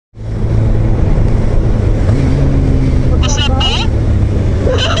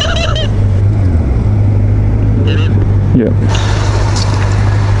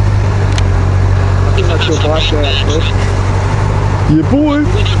boy.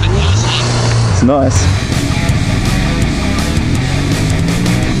 It's nice.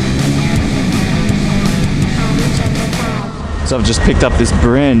 So I've just picked up this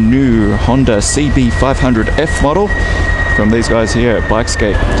brand new Honda CB500F model from these guys here at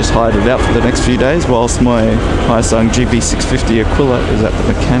Bikeskate. Just hired it out for the next few days whilst my high-sung GB650 Aquila is at the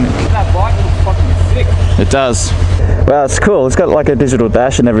mechanic. That bike looks fucking sick. It does. Wow, it's cool. It's got like a digital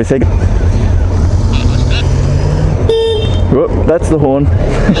dash and everything. Whoop, that's the horn.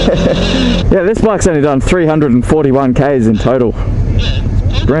 Yeah, this bike's only done 341 Ks in total.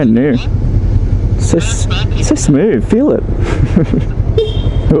 Brand new. So smooth, feel it.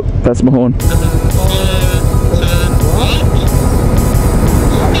 Oh, that's my horn.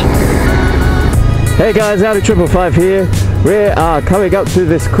 Hey guys, outie555 here. We are coming up to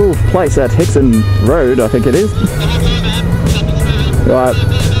this cool place at Hickson Road, I think it is. Right.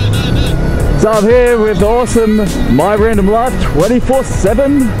 So I'm here with the awesome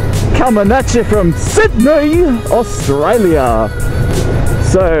myrandomlife247 coming at you from Sydney, Australia.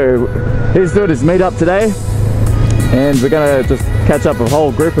 So he's doing his meetup today and we're going to just catch up a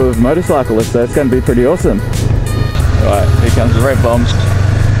whole group of motorcyclists, so it's going to be pretty awesome. Alright, here comes the red bomb.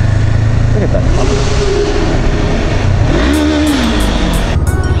 Look at that.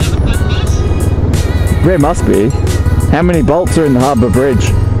 There must be. How many bolts are in the harbour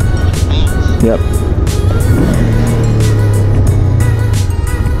bridge? Yep.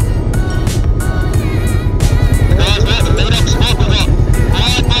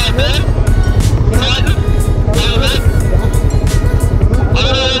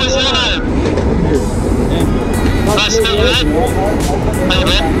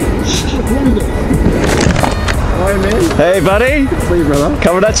 Hey buddy! See you, brother.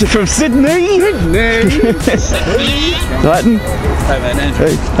 Coming at you from Sydney! Titan? Hey man,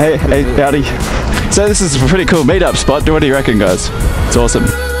 Andrew. Hey, howdy. So this is a pretty cool meetup spot. What do you reckon, guys? It's awesome.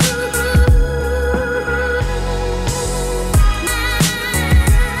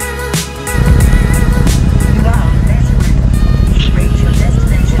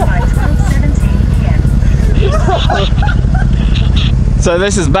 So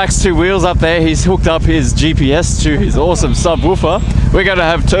this is Mac's two wheels up there. He's hooked up his GPS to his awesome subwoofer. We're going to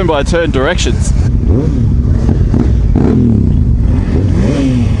have turn-by-turn directions.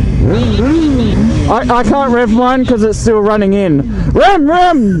 I can't rev mine because it's still running in. Rem!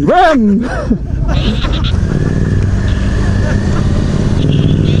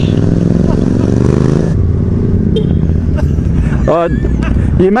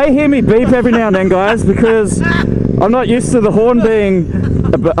 You may hear me beep every now and then, guys, because I'm not used to the horn being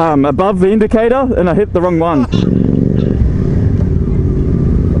above the indicator and I hit the wrong one.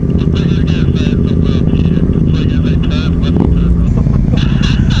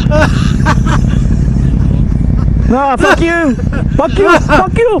 No, fuck you! Fuck you!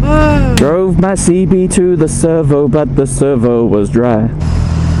 Fuck you! Drove my CB to the servo, but the servo was dry.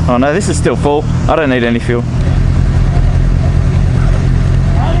 Oh no, this is still full. I don't need any fuel.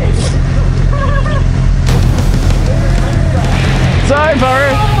 Sorry,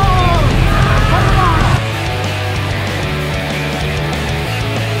 Barry.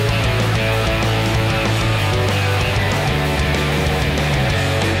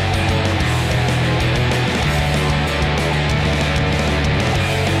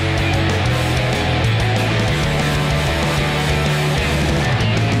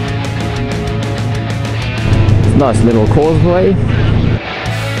 Nice little causeway.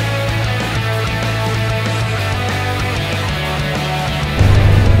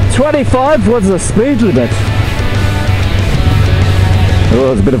 "25 was the speed limit." Oh,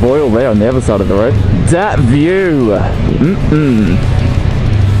 there's a bit of oil there on the other side of the road. That view.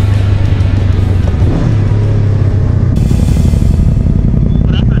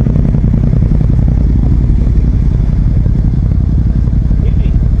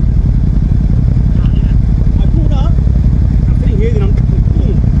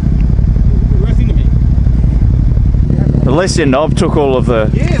 At least your knob took all of the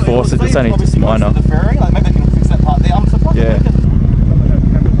force, it's only just minor. Yeah.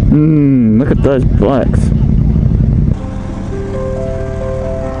 Look at those bikes.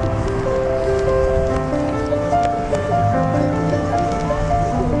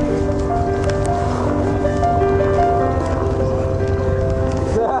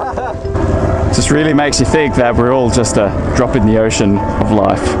 Just really makes you think that we're all just a drop in the ocean of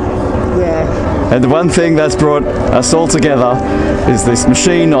life. Yeah. And the one thing that's brought us all together is this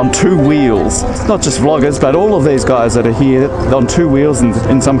machine on two wheels. It's not just vloggers, but all of these guys that are here on two wheels, and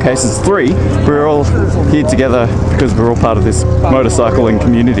in some cases three. We're all here together because we're all part of this motorcycling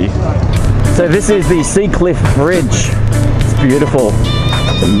community. So this is the Seacliff Bridge. beautiful.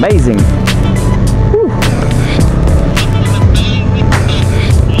 It's amazing. Whew.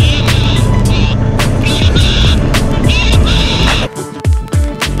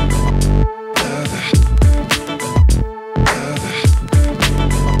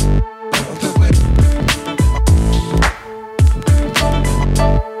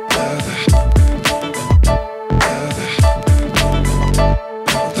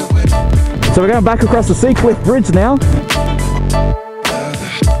 So we're going back across the Seacliff Bridge now.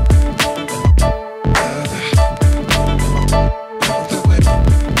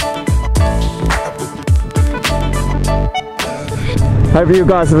 Hope you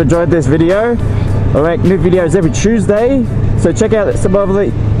guys have enjoyed this video. I make new videos every Tuesday, so check out some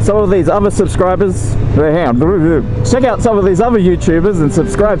of these other subscribers. Check out some of these other YouTubers and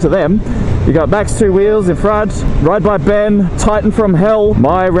subscribe to them. You got Max 2 Wheels in front, Ridebyben, Titan from Hell,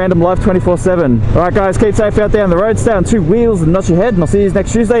 myrandomlife247. Alright guys, keep safe out there on the road, stay on 2 wheels and not your head, and I'll see you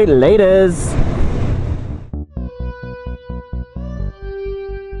next Tuesday. Laters!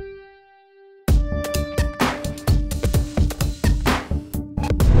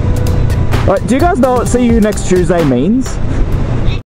 Alright, do you guys know what see you next Tuesday means?